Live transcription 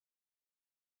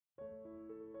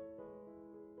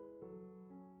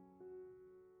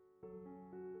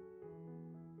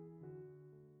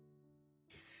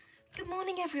Good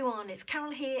morning everyone, it's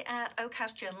Carol here at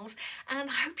Oakhouse Journals and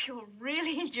I hope you're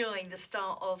really enjoying the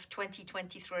start of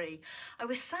 2023. I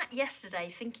was sat yesterday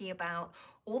thinking about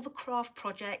all the craft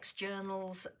projects,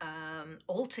 journals,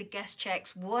 altered guest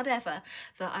checks, whatever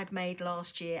that I'd made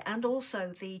last year, and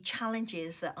also the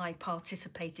challenges that I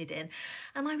participated in.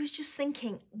 And I was just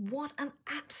thinking, what an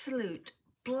absolute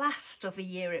blast of a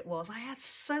year it was. I had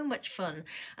so much fun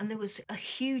and there was a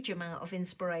huge amount of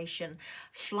inspiration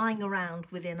flying around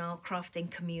within our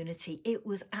crafting community. It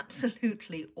was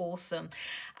absolutely awesome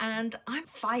and I'm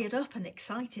fired up and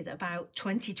excited about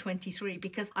 2023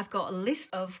 because I've got a list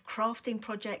of crafting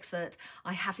projects that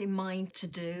I have in mind to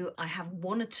do. I have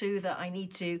one or two that I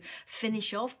need to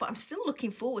finish off, but I'm still looking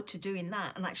forward to doing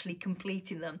that and actually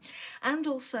completing them. And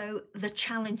also the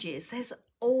challenges. There's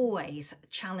always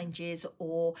challenges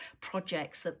or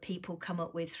projects that people come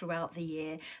up with throughout the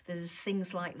year. There's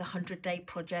things like the 100-day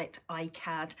project,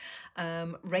 ICAD.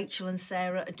 Rachel and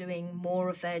Sarah are doing more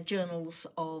of their journals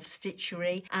of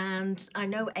stitchery, and I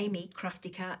know Amy, Crafty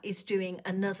Cat, is doing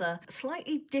another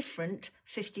slightly different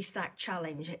 50 stack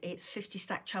challenge. It's 50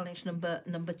 stack challenge number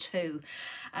 2.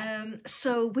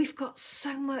 So we've got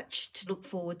so much to look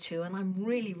forward to and I'm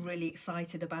really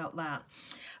excited about that.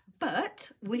 But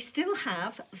we still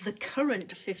have the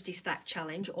current 50 stack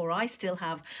challenge, or I still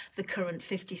have the current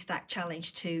 50 stack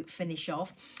challenge to finish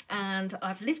off. And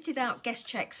I've lifted out guest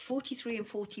checks 43 and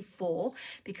 44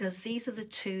 because these are the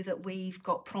two that we've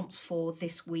got prompts for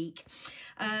this week.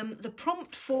 The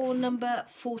prompt for number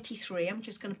 43, I'm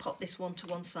just going to pop this one to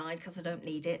one side because I don't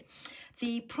need it.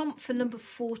 The prompt for number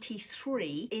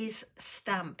 43 is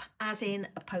stamp, as in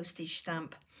a postage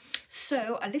stamp.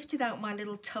 So I lifted out my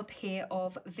little tub here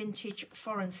of vintage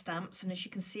foreign stamps, and as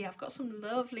you can see I've got some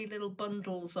lovely little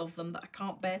bundles of them that I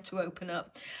can't bear to open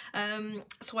up.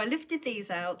 So I lifted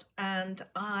these out and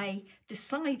I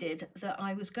decided that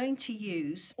I was going to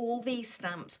use all these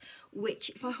stamps, which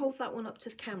if I hold that one up to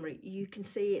the camera you can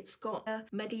see it's got a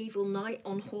medieval knight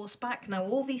on horseback. Now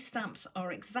all these stamps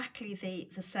are exactly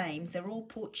the same, they're all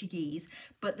Portuguese,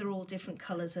 but they're all different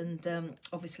colours and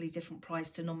obviously different price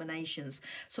denominations.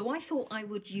 So I thought I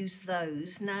would use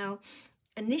those. Now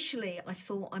initially I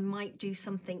thought I might do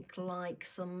something like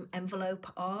some envelope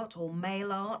art or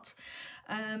mail art,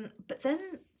 but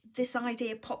then this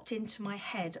idea popped into my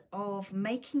head of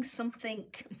making something,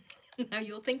 now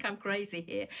you'll think I'm crazy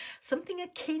here, something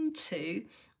akin to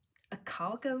a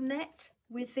cargo net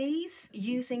with these,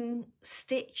 using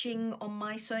stitching on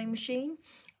my sewing machine.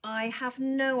 I have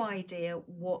no idea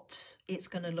what it's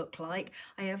going to look like.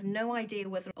 I have no idea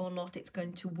whether or not it's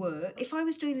going to work. If I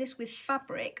was doing this with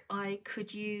fabric, I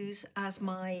could use as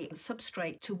my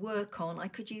substrate to work on, I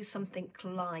could use something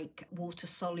like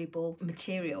water-soluble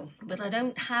material, but I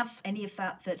don't have any of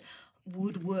that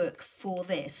would work for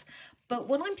this. But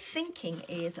what I'm thinking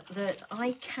is that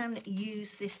I can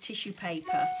use this tissue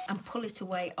paper and pull it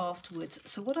away afterwards.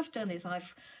 So what I've done is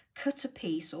I've cut a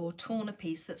piece or torn a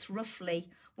piece that's roughly,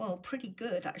 well, pretty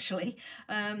good actually,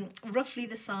 roughly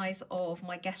the size of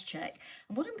my guest check.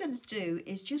 And what I'm going to do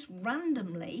is just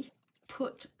randomly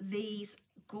put these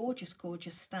gorgeous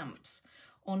stamps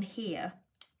on here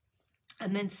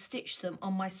and then stitch them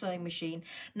on my sewing machine.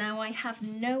 Now I have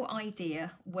no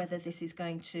idea whether this is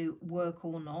going to work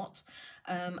or not,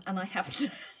 and I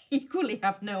have equally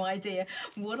have no idea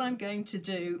what I'm going to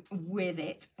do with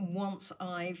it once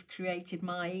I've created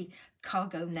my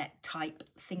cargo net type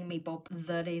thingamabob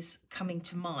that is coming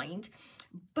to mind.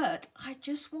 But I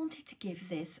just wanted to give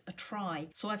this a try.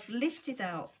 So I've lifted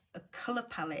out a colour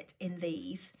palette in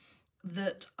these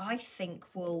that I think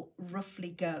will roughly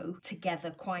go together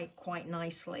quite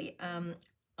nicely.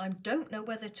 I don't know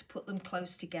whether to put them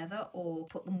close together or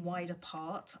put them wide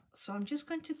apart, so I'm just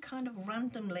going to kind of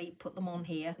randomly put them on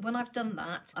here. When I've done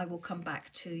that, I will come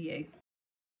back to you.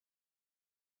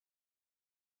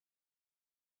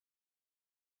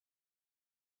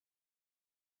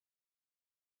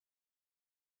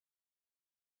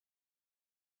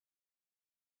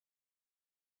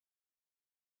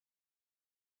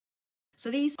 So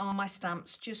these are my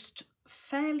stamps, just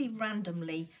fairly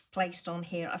randomly placed on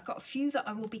here. I've got a few that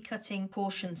I will be cutting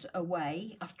portions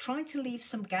away. I've tried to leave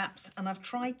some gaps and I've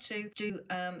tried to do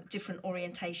different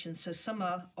orientations. So some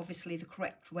are obviously the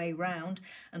correct way round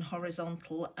and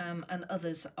horizontal, and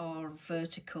others are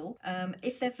vertical.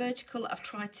 If they're vertical, I've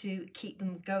tried to keep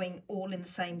them going all in the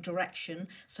same direction,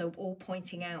 so all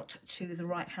pointing out to the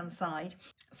right hand side.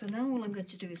 So now all I'm going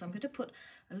to do is I'm going to put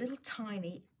a little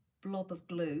tiny blob of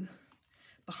glue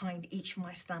behind each of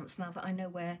my stamps now that I know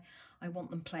where I want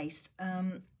them placed.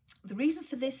 The reason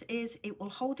for this is it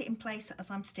will hold it in place as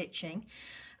I'm stitching,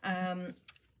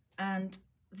 and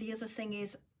the other thing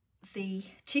is the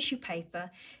tissue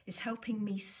paper is helping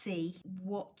me see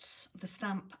what the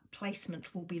stamp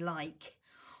placement will be like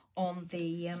on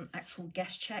the actual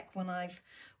guest check when I've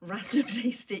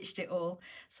randomly stitched it all.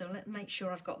 So let's make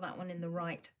sure I've got that one in the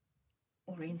right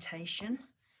orientation,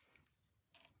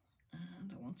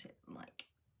 and I want it like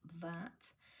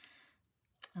that.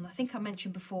 And I think I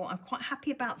mentioned before, I'm quite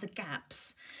happy about the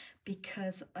gaps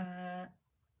because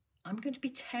I'm going to be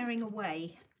tearing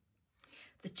away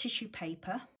the tissue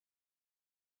paper.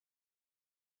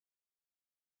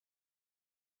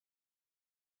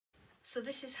 So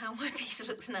this is how my piece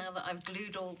looks now that I've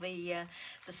glued all the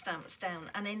stamps down.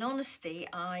 And in honesty,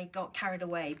 I got carried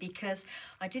away because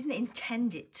I didn't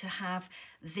intend it to have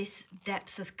this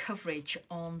depth of coverage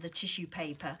on the tissue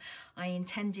paper. I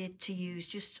intended to use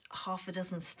just half a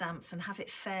dozen stamps and have it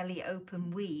fairly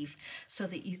open weave so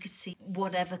that you could see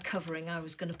whatever covering I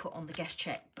was going to put on the guest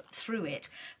check through it.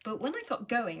 But when I got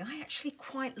going, I actually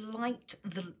quite liked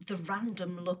the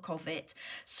random look of it.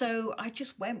 So I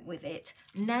just went with it.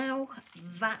 Now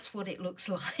that's what it looks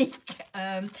like.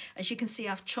 As you can see,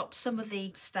 I've chopped some of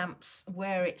the stamps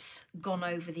where it's gone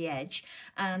over the edge,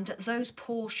 and those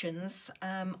portions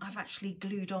I've actually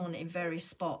glued on in various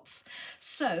spots.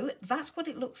 So that's what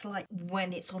it looks like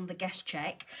when it's on the guest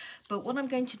check. But what I'm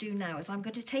going to do now is I'm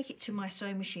going to take it to my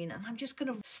sewing machine and I'm just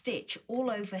going to stitch all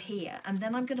over here, and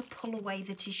then I'm going to pull away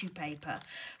the tissue paper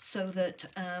so that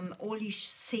all you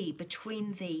see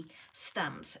between the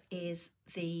stamps is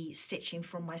the stitching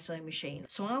from my sewing machine.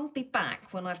 So I'll be back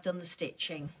when I've done the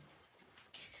stitching.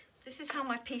 This is how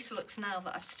my piece looks now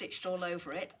that I've stitched all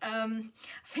over it. I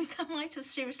think I might have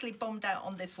seriously bombed out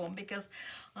on this one because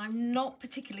I'm not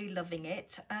particularly loving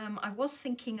it. I was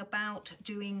thinking about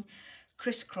doing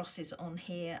crisscrosses on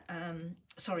here,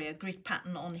 sorry, a grid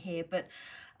pattern on here, but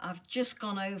I've just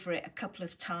gone over it a couple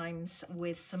of times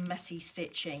with some messy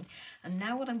stitching. And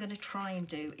now what I'm going to try and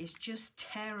do is just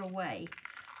tear away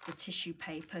the tissue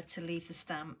paper to leave the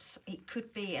stamps. It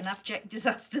could be an abject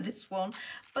disaster, this one,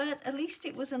 but at least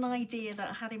it was an idea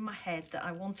that I had in my head that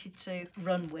I wanted to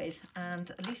run with, and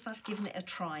at least I've given it a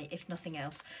try, if nothing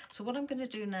else. So what I'm going to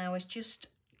do now is just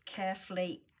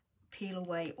carefully peel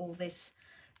away all this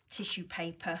tissue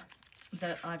paper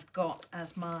that I've got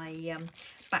as my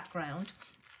background.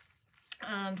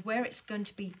 And where it's going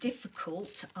to be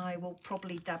difficult, I will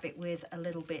probably dab it with a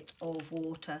little bit of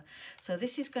water. So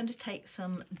this is going to take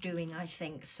some doing, I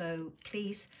think. So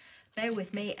please bear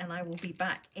with me and I will be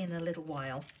back in a little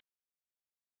while.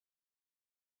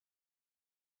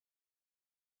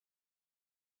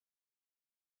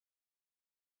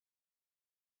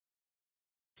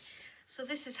 So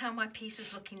this is how my piece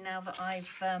is looking now that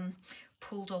I've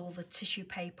pulled all the tissue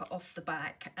paper off the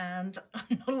back, and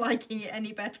I'm not liking it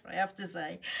any better, I have to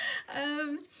say.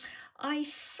 I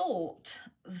thought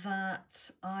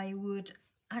that I would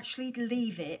actually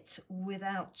leave it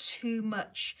without too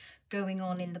much going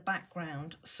on in the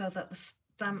background so that the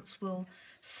stamps will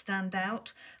stand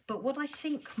out, but what I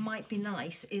think might be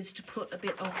nice is to put a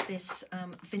bit of this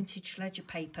vintage ledger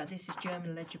paper, this is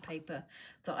German ledger paper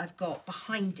that I've got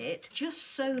behind it,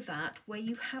 just so that where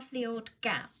you have the odd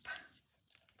gap,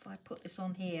 if I put this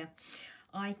on here,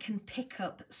 I can pick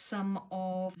up some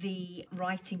of the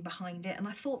writing behind it, and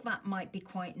I thought that might be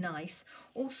quite nice.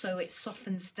 Also, it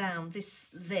softens down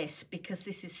this because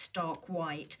this is stark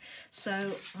white.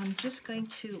 So I'm just going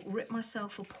to rip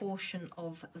myself a portion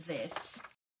of this,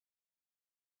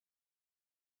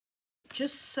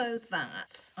 just so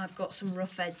that I've got some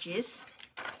rough edges.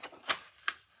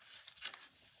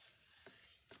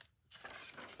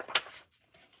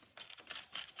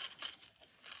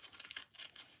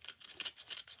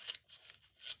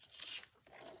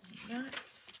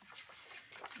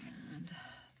 And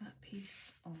that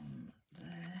piece on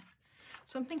there.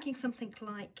 So I'm thinking something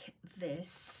like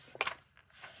this.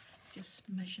 Just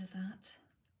measure that.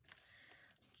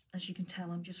 As you can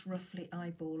tell, I'm just roughly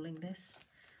eyeballing this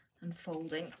and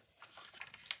folding.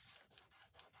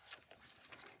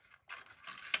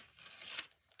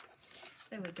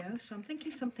 There we go. So I'm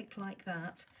thinking something like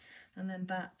that, and then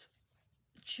that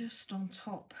just on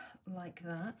top like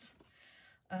that.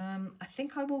 I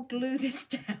think I will glue this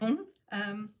down.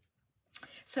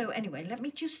 So anyway, let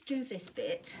me just do this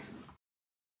bit.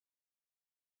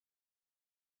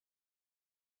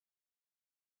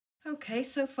 Okay,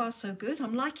 so far so good.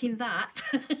 I'm liking that.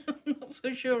 I'm not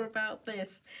so sure about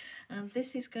this. And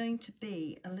this is going to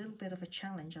be a little bit of a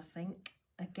challenge, I think,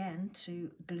 again,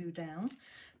 to glue down,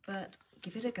 but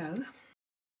give it a go.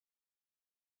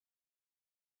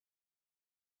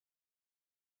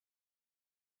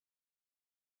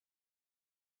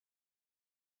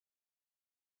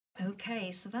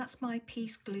 Okay, so that's my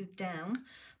piece glued down.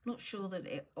 I'm not sure that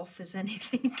it offers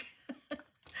anything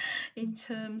in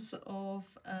terms of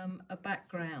a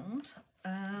background.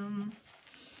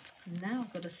 Now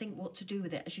I've got to think what to do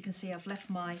with it. As you can see, I've left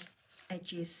my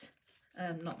edges,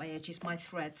 not my edges, my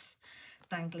threads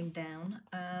dangling down.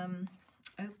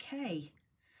 Okay,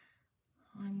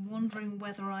 I'm wondering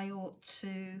whether I ought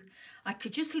to, I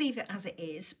could just leave it as it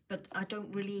is, but I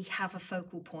don't really have a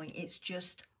focal point. It's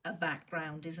just a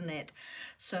background, isn't it?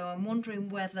 So I'm wondering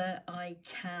whether I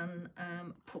can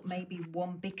put maybe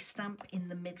one big stamp in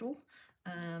the middle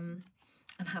and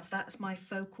have that as my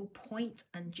focal point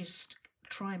and just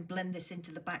try and blend this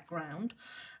into the background.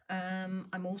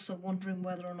 I'm also wondering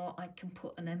whether or not I can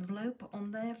put an envelope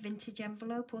on there, vintage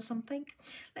envelope or something.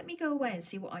 Let me go away and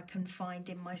see what I can find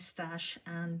in my stash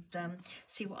and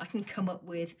see what I can come up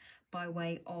with by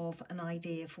way of an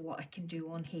idea for what I can do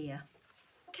on here.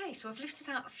 Okay, so I've lifted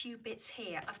out a few bits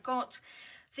here. I've got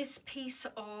this piece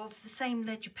of the same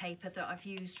ledger paper that I've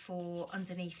used for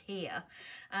underneath here,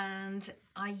 and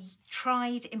I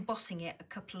tried embossing it a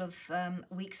couple of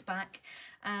weeks back,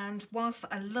 and whilst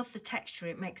I love the texture,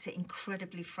 it makes it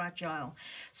incredibly fragile.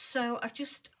 So I've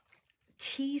just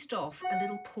teased off a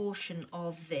little portion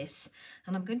of this,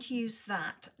 and I'm going to use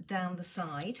that down the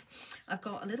side. I've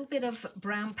got a little bit of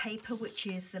brown paper, which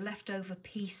is the leftover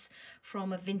piece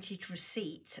from a vintage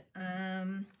receipt,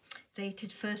 dated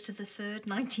 1st of the 3rd,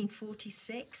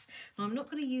 1946. Now I'm not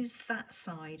going to use that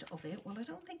side of it. Well, I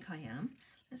don't think I am.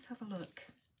 Let's have a look.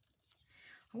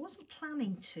 I wasn't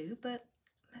planning to, but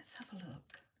let's have a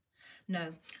look.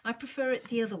 No, I prefer it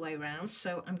the other way around,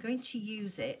 so I'm going to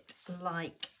use it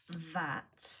like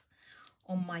that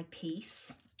on my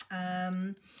piece.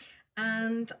 And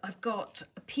I've got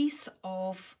a piece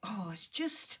of, it's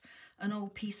just an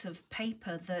old piece of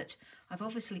paper that I've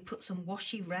obviously put some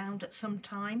washi round at some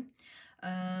time.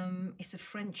 It's a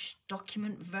French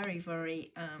document, very,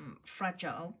 very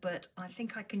fragile, but I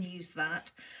think I can use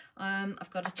that.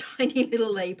 I've got a tiny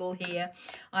little label here.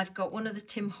 I've got one of the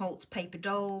Tim Holtz paper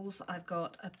dolls. I've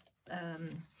got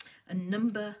a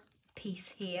number piece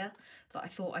here that I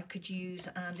thought I could use,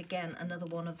 and again another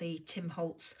one of the Tim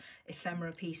Holtz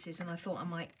ephemera pieces, and I thought I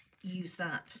might use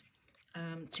that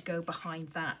to go behind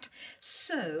that.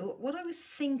 So what I was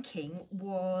thinking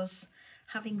was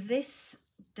having this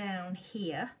down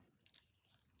here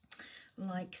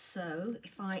like so.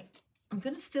 I'm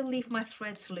going to still leave my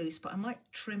threads loose, but I might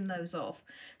trim those off.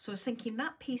 So I was thinking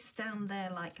that piece down there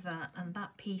like that, and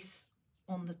that piece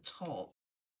on the top,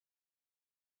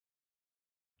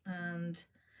 and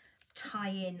tie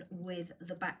in with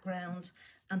the background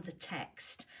and the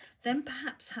text. Then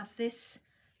perhaps have this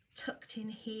tucked in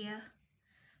here.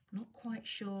 I'm not quite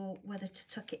sure whether to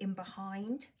tuck it in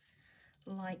behind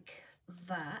like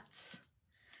that,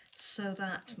 so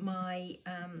that my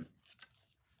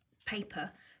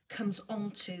paper comes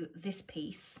onto this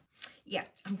piece. Yeah,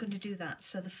 I'm going to do that.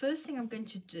 So the first thing I'm going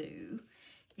to do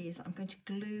is I'm going to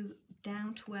glue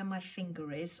down to where my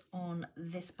finger is on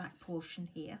this back portion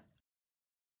here.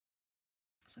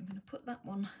 So I'm going to put that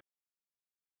one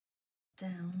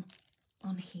down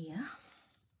on here,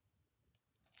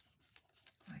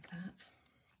 like that.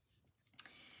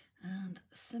 And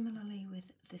similarly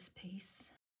with this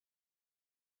piece.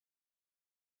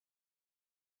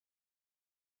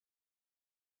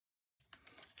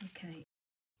 Okay,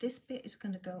 this bit is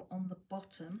going to go on the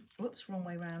bottom. Whoops, wrong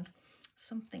way round.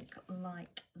 Something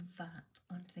like that,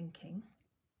 I'm thinking.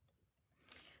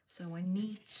 So I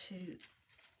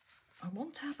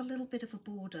want to have a little bit of a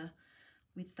border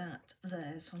with that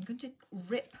there. So I'm going to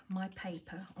rip my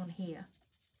paper on here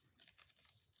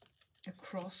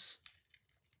across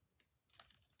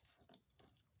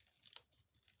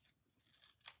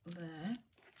there,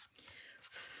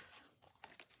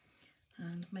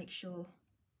 and make sure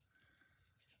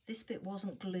this bit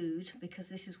wasn't glued, because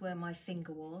this is where my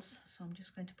finger was. So I'm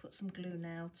just going to put some glue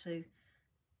now to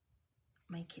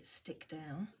make it stick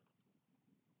down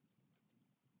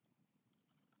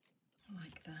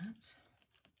like that.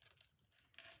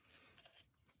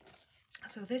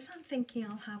 So this I'm thinking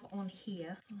I'll have on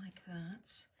here like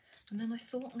that, and then I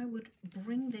thought I would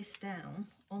bring this down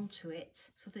onto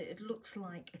it so that it looks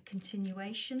like a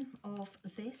continuation of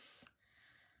this,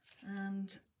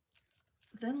 and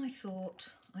then I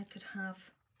thought I could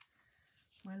have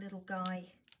my little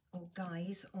guy or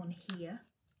guys on here.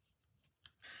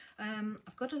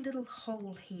 I've got a little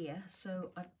hole here,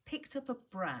 so I've picked up a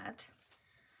brad,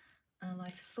 and I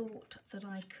thought that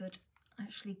I could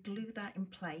actually glue that in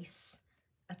place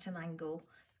at an angle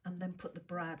and then put the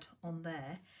brad on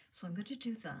there. So I'm going to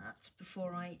do that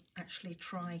before I actually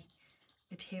try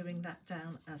adhering that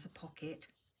down as a pocket.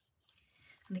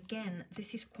 And again,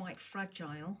 this is quite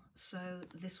fragile, so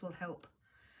this will help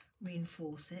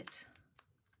reinforce it.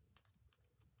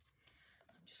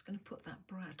 I'm just going to put that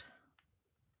brad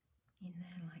in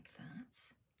there like that.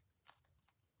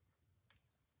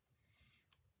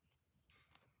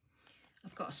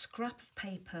 I've got a scrap of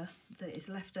paper that is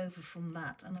left over from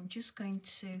that, and I'm just going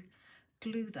to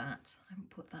glue that. I haven't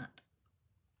put that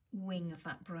wing of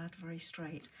that brad very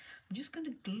straight. I'm just going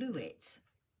to glue it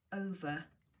over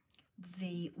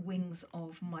the wings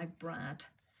of my brad,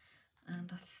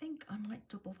 and I think I might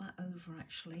double that over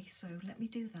actually, so let me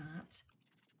do that.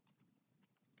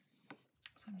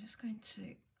 So I'm just going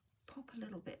to pop a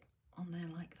little bit on there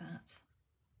like that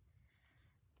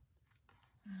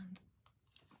and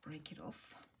break it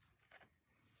off,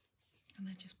 and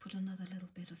then just put another little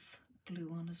bit of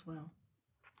glue on as well,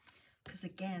 because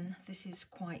again this is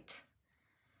quite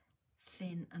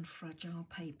thin and fragile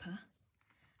paper,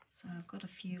 so I've got a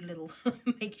few little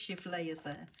makeshift layers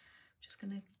there. I'm just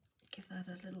going to give that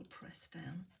a little press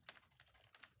down.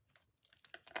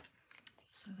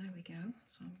 So there we go.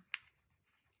 So I'm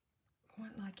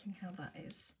quite liking how that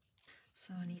is.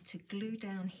 So I need to glue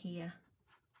down here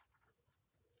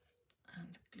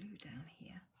and glue down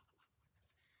here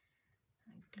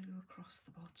and glue across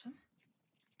the bottom.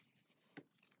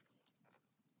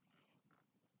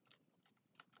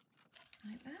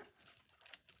 Like that.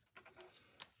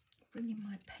 Bring in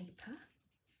my paper.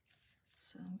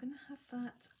 So I'm going to have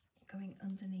that going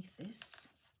underneath this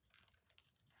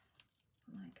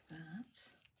like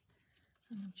that.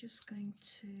 And I'm just going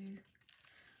to,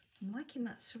 I'm liking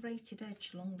that serrated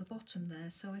edge along the bottom there,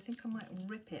 so I think I might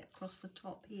rip it across the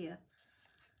top here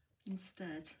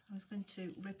instead. I was going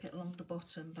to rip it along the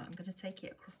bottom, but I'm going to take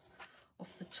it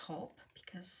off the top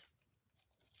because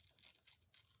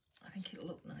I think it'll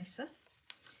look nicer.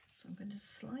 So I'm going to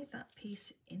slide that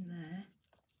piece in there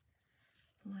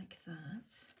like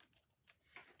that,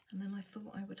 and then I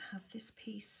thought I would have this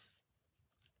piece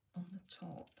on the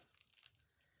top.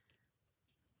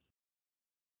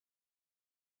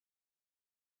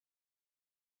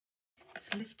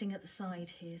 It's lifting at the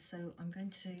side here, so I'm going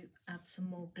to add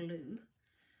some more glue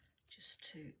just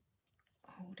to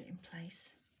hold it in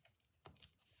place.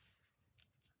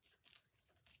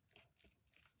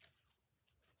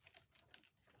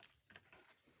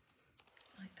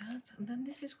 Like that. And then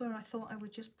this is where I thought I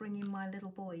would just bring in my little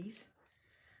boys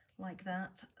like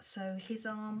that. So his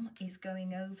arm is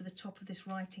going over the top of this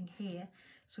writing here,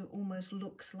 so it almost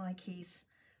looks like he's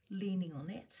leaning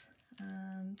on it.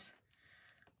 And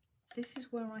this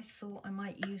is where I thought I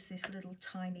might use this little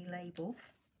tiny label.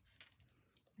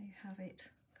 You have it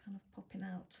kind of popping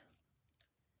out.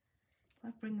 If I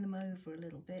bring them over a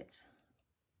little bit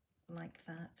like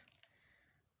that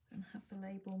and have the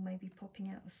label maybe popping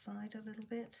out the side a little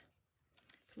bit.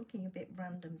 It's looking a bit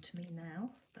random to me now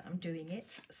that I'm doing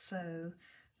it, so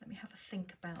let me have a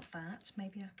think about that.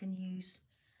 Maybe I can use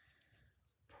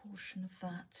a portion of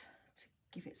that to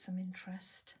give it some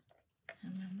interest.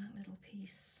 And then that little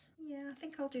piece. Yeah, I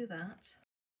think I'll do that.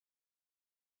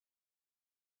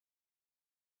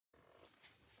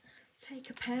 Take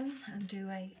a pen and do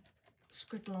a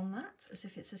scribble on that as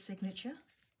if it's a signature.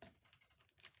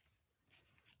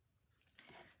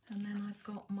 And then I've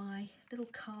got my little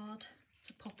card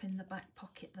to pop in the back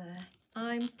pocket there.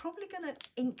 I'm probably going to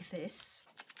ink this.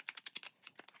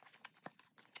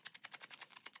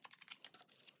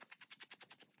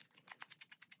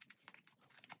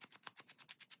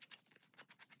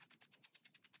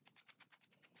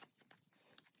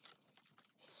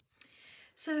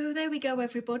 So there we go,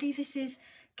 everybody. This is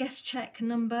guest check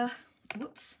number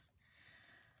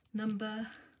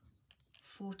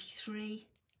 43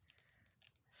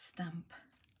 stamp.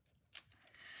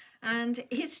 And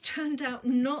it's turned out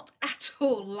not at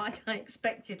all like I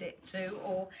expected it to,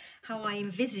 or how I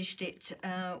envisaged it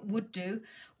would do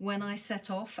when I set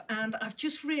off. And I've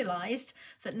just realised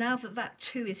that now that that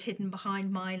 2 is hidden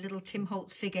behind my little Tim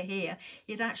Holtz figure here,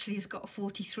 it actually has got a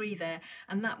 43 there,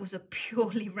 and that was a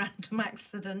purely random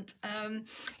accident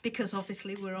because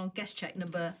obviously we're on guest check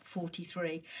number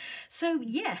 43. So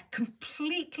yeah,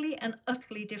 completely and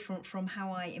utterly different from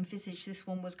how I envisaged this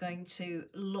one was going to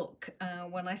look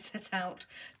when I set out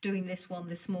doing this one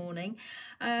this morning.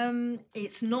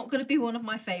 It's not going to be one of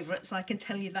my favourites, I can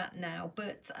tell you that now,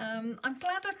 but I'm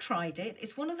glad I tried it.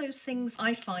 It's one of those things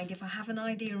I find if I have an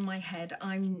idea in my head,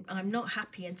 I'm not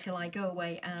happy until I go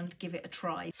away and give it a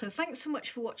try. So thanks so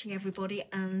much for watching, everybody,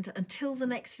 and until the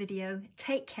next video,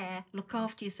 take care, look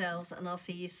after yourselves, and I'll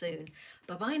see you soon.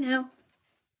 Bye bye now.